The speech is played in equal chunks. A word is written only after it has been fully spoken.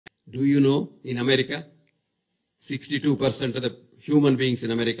Do you know in America, 62% of the human beings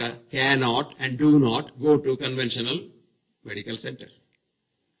in America cannot and do not go to conventional medical centers.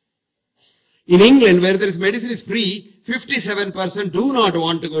 In England, where there is medicine is free, 57% do not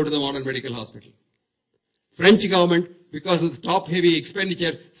want to go to the modern medical hospital. French government, because of the top-heavy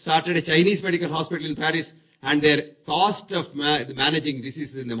expenditure, started a Chinese medical hospital in Paris, and their cost of managing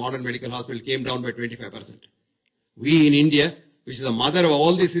diseases in the modern medical hospital came down by 25%. We in India, which is the mother of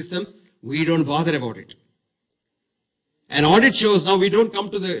all these systems, we don't bother about it. An audit shows now we don't come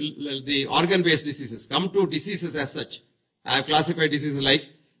to the organ-based diseases, come to diseases as such. I have classified diseases like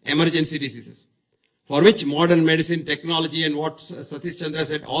emergency diseases, for which modern medicine, technology, and what Satish Chandra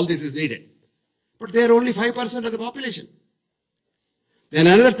said, all this is needed. But they are only 5% of the population. Then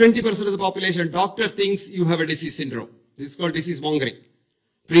another 20% of the population, doctor thinks you have a disease syndrome. This is called disease mongering.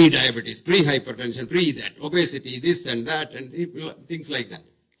 Pre-diabetes, pre-hypertension, pre-that, obesity, this and that, and things like that.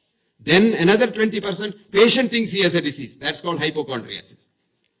 Then another 20%, patient thinks he has a disease. That's called hypochondriasis.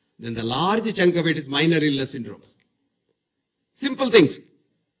 Then the large chunk of it is minor illness syndromes. Simple things.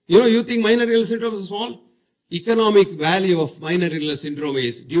 You think minor illness syndrome is small? Economic value of minor illness syndrome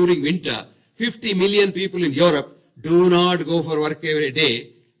is, during winter, 50 million people in Europe do not go for work every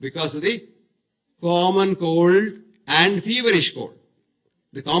day because of the common cold and feverish cold.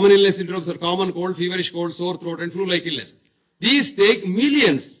 The common illness syndromes are common cold, feverish cold, sore throat, and flu-like illness. These take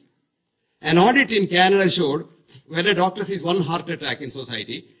millions. An audit in Canada showed when a doctor sees one heart attack in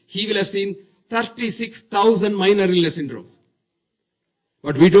society, he will have seen 36,000 minor illness syndromes.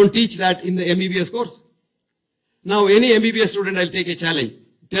 But we don't teach that in the M.B.B.S course. Now, any M.B.B.S student, I'll take a challenge.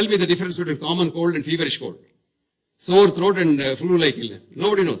 Tell me the difference between common cold and feverish cold. Sore throat and flu-like illness.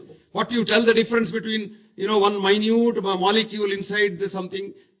 Nobody knows. What you tell the difference between, one minute molecule inside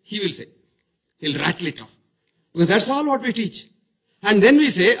something, he will say. He'll rattle it off. Because that's all what we teach. And then we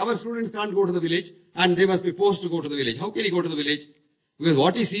say, our students can't go to the village and they must be forced to go to the village. How can he go to the village? Because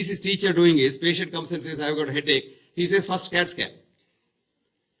what he sees his teacher doing is, patient comes and says, I've got a headache. He says, first CAT scan.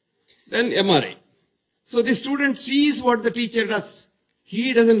 Then MRI. So the student sees what the teacher does.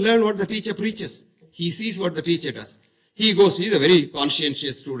 He doesn't learn what the teacher preaches. He sees what the teacher does. He goes, he's a very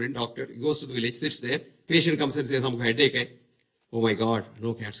conscientious student, doctor. He goes to the village, sits there. Patient comes and says, I've headache. Oh my God,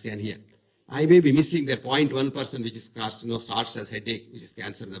 no CAT scan here. I may be missing their 0.1%, which is starts as headache, which is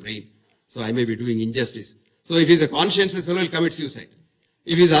cancer in the brain. So I may be doing injustice. So if he's a conscientious fellow, he'll commit suicide.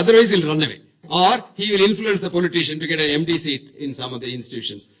 If he's otherwise, he'll run away. Or he will influence the politician to get an MD seat in some of the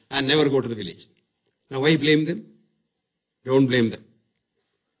institutions and never go to the village. Now why blame them? Don't blame them.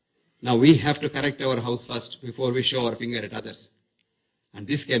 Now we have to correct our house first before we show our finger at others. And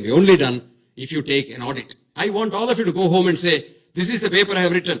this can be only done if you take an audit. I want all of you to go home and say, this is the paper I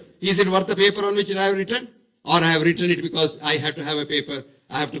have written. Is it worth the paper on which I have written? Or I have written it because I have to have a paper,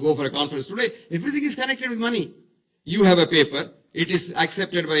 I have to go for a conference. Today, everything is connected with money. You have a paper, it is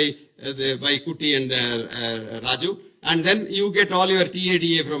accepted by Kuti and Raju, and then you get all your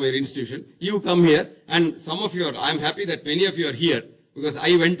TADA from your institution. You come here, and some of you are, I'm happy that many of you are here, because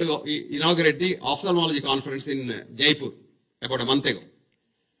I went to inaugurate the ophthalmology conference in Jaipur about a month ago.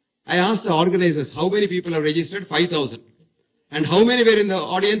 I asked the organizers, how many people have registered? 5,000. And how many were in the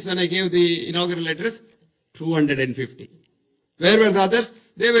audience when I gave the inaugural address? 250. Where were the others?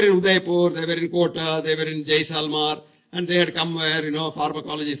 They were in Udaipur, they were in Kota, they were in Jaisalmer, and they had come where,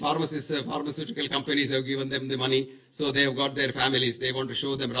 pharmacology, pharmacists, pharmaceutical companies have given them the money, so they have got their families, they want to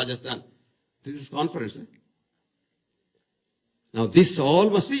show them Rajasthan. This is conference. Now this all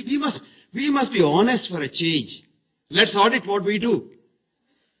must be, we must be honest for a change. Let's audit what we do.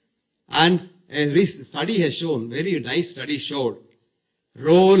 And a study has shown, very nice study showed,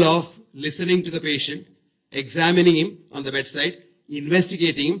 role of listening to the patient, examining him on the bedside,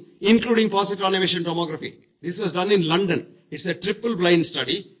 investigating him, including positron emission tomography. This was done in London. It's a triple blind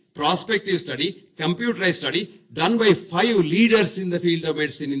study, prospective study, computerized study, done by 5 leaders in the field of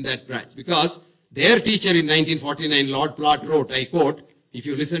medicine in that branch. Because their teacher in 1949, Lord Plot, wrote, I quote, if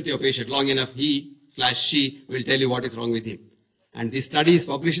you listen to your patient long enough, he/she will tell you what is wrong with him. And this study is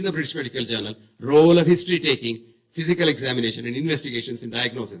published in the British Medical Journal, role of history taking, physical examination and investigations in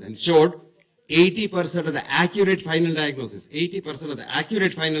diagnosis, and showed 80% of the accurate final diagnosis, 80% of the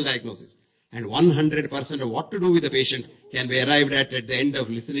accurate final diagnosis, and 100% of what to do with the patient can be arrived at the end of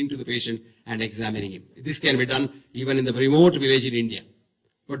listening to the patient and examining him. This can be done even in the remote village in India.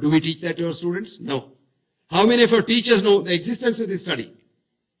 But do we teach that to our students? No. How many of our teachers know the existence of this study?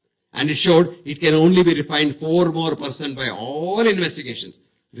 And it showed it can only be refined 4% more by all investigations.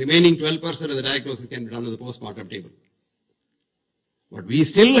 Remaining 12% of the diagnosis can be done on the postmortem table. But we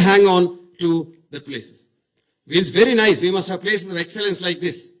still hang on to the places. It's very nice. We must have places of excellence like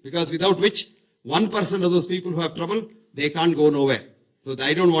this, because without which 1% of those people who have trouble, they can't go nowhere. So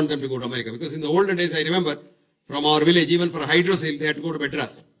I don't want them to go to America, because in the olden days, I remember from our village, even for hydrocele, they had to go to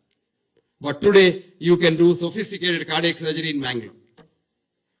Madras. But today, you can do sophisticated cardiac surgery in Bangalore,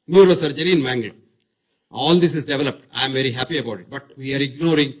 neurosurgery in Bangalore. All this is developed. I am very happy about it. But we are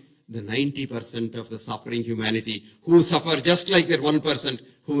ignoring the 90% of the suffering humanity who suffer just like that 1%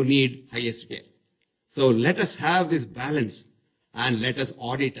 who need highest care. So let us have this balance and let us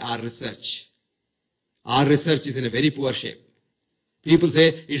audit our research. Our research is in a very poor shape. People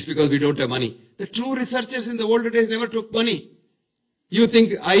say it's because we don't have money. The true researchers in the older days never took money. You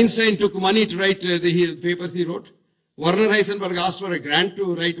think Einstein took money to write the papers he wrote? Werner Heisenberg asked for a grant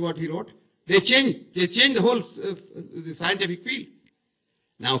to write what he wrote. They changed the whole the scientific field.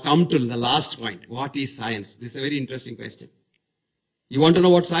 Now come to the last point. What is science? This is a very interesting question. You want to know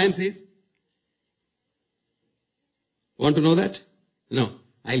what science is? Want to know that? No.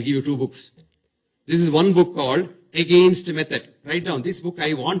 I'll give you two books. This is one book called Against Method. Write down. This book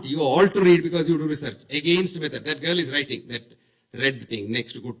I want you all to read because you do research. Against Method. That girl is writing that red thing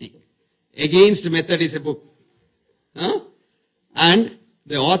next to Gutti. Against Method is a book. And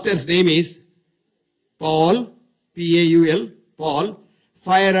the author's name is Paul, P-A-U-L, Paul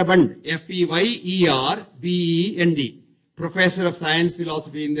Feyerabend, F-E-Y-E-R-B-E-N-D, Professor of Science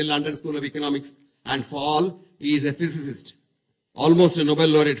Philosophy in the London School of Economics. And Paul is a physicist, almost a Nobel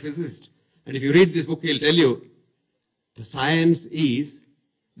laureate physicist. And if you read this book, he'll tell you, the science is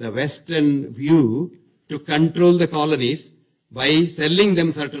the Western view to control the colonies by selling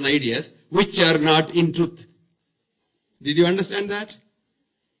them certain ideas which are not in truth. Did you understand that?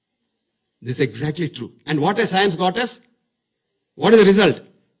 This is exactly true. And what has science got us? What is the result?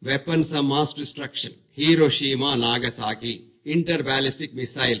 Weapons of mass destruction. Hiroshima, Nagasaki, interballistic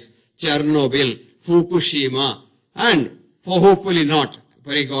missiles, Chernobyl, Fukushima, and for hopefully not,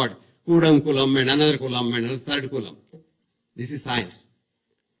 pray God, Kudam Kulam and another Kulam and another third Kulam. This is science.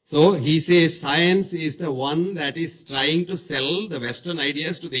 So he says science is the one that is trying to sell the Western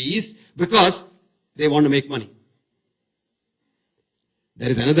ideas to the East because they want to make money. There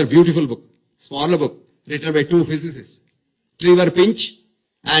is another beautiful book, smaller book, written by two physicists, Trevor Pinch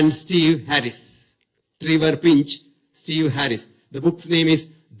and Steve Harris. Trevor Pinch, Steve Harris. The book's name is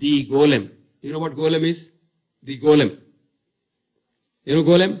The Golem. You know what golem is? The golem. You know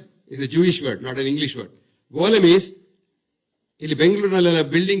golem? It's a Jewish word, not an English word. Golem is, ಇಲ್ಲಿ ಬೆಂಗಳೂರಿನಲ್ಲೆಲ್ಲ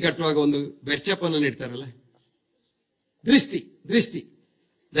building ಕಟ್ಟುವಾಗ ಒಂದು ಬೆರ್ಚಪ್ಪನನ್ನು ಇಡ್ತಾರಲ್ಲ, ದೃಷ್ಟಿ.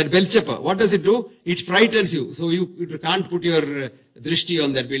 That belchappa, what does it do? It frightens you. So you can't put your drishti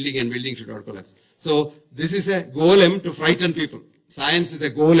on that building and building should not collapse. So this is a golem to frighten people. Science is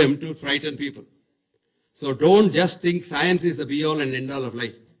a golem to frighten people. So don't just think science is the be-all and end-all of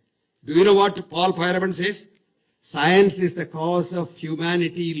life. Do you know what Paul Feyerabend says? Science is the cause of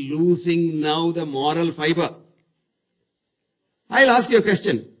humanity losing now the moral fiber. I'll ask you a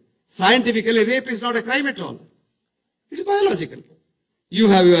question. Scientifically, rape is not a crime at all. It is biological. You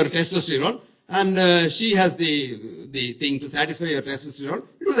have your testosterone and she has the thing to satisfy your testosterone.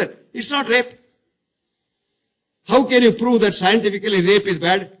 You do that. It's not rape. How can you prove that scientifically rape is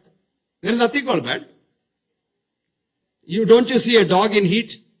bad? There is nothing called bad. Don't you see a dog in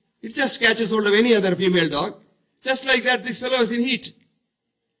heat? It just catches hold of any other female dog. Just like that, this fellow is in heat.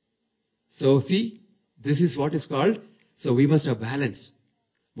 So see, this is what is called. So we must have balance.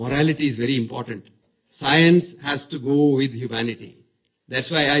 Morality is very important. Science has to go with humanity. That's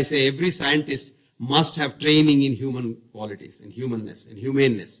why I say every scientist must have training in human qualities, in humanness, in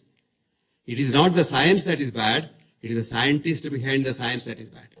humaneness. It is not the science that is bad, it is the scientist behind the science that is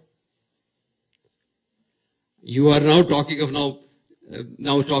bad. You are now talking of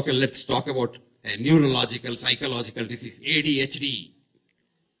let's talk about a neurological, psychological disease, ADHD.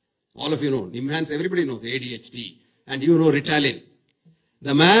 All of you know, Nimhans, everybody knows ADHD. And you know Ritalin.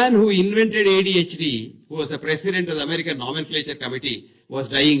 The man who invented ADHD, who was the president of the American Nomenclature Committee, was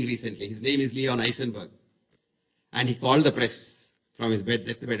dying recently. His name is Leon Eisenberg. And he called the press from his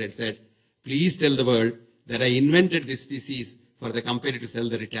deathbed and said, please tell the world that I invented this disease for the company to sell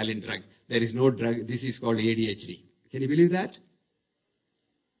the Ritalin drug. There is no disease called ADHD. Can you believe that?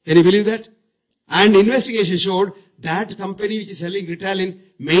 Can you believe that? And investigation showed that company which is selling Ritalin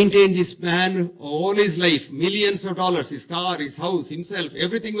maintained this man all his life, millions of dollars, his car, his house, himself,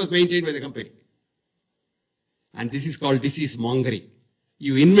 everything was maintained by the company. And this is called disease mongering.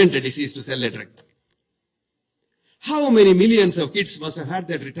 You invent a disease to sell a drug. How many millions of kids must have had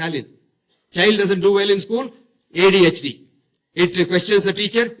that Ritalin? Child doesn't do well in school, ADHD. It questions the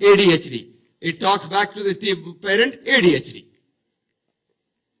teacher, ADHD. It talks back to the parent, ADHD.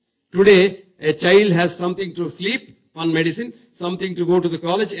 Today, A child has something to sleep, one medicine, something to go to the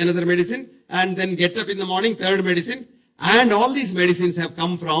college, another medicine, and then get up in the morning, third medicine. And all these medicines have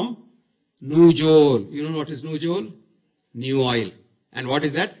come from Nujol. You know what is Nujol? New oil. And what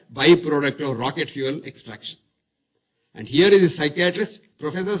is that? Byproduct of rocket fuel extraction. And here is a psychiatrist,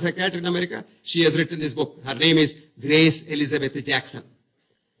 professor of psychiatry in America. She has written this book. Her name is Grace Elizabeth Jackson.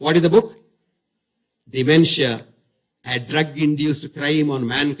 What is the book? Dementia, a drug-induced crime on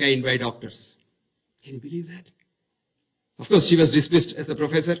mankind by doctors. Can you believe that? Of course, she was dismissed as a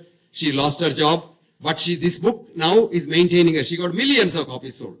professor. She lost her job. But this book now is maintaining her. She got millions of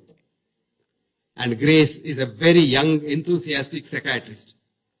copies sold. And Grace is a very young, enthusiastic psychiatrist.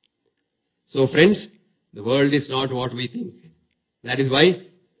 So friends, the world is not what we think. That is why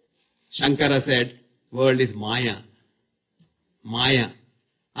Shankara said, world is Maya. Maya.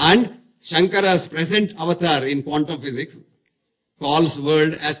 And Shankara's present avatar in quantum physics calls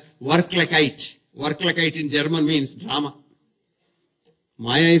world as Worklichkeit. Worklichkeit in German means drama.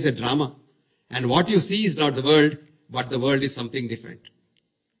 Maya is a drama. And what you see is not the world, but the world is something different.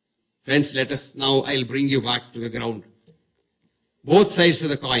 Friends, let us now, I'll bring you back to the ground. Both sides of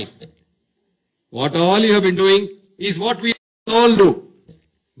the coin. What all you have been doing is what we all do.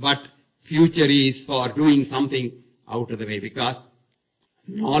 But future is for doing something out of the way, because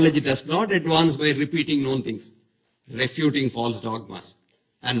knowledge does not advance by repeating known things, refuting false dogmas.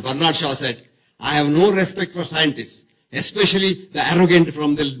 And Bernard Shaw said, I have no respect for scientists, especially the arrogant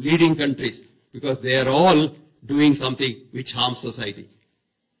from the leading countries, because they are all doing something which harms society.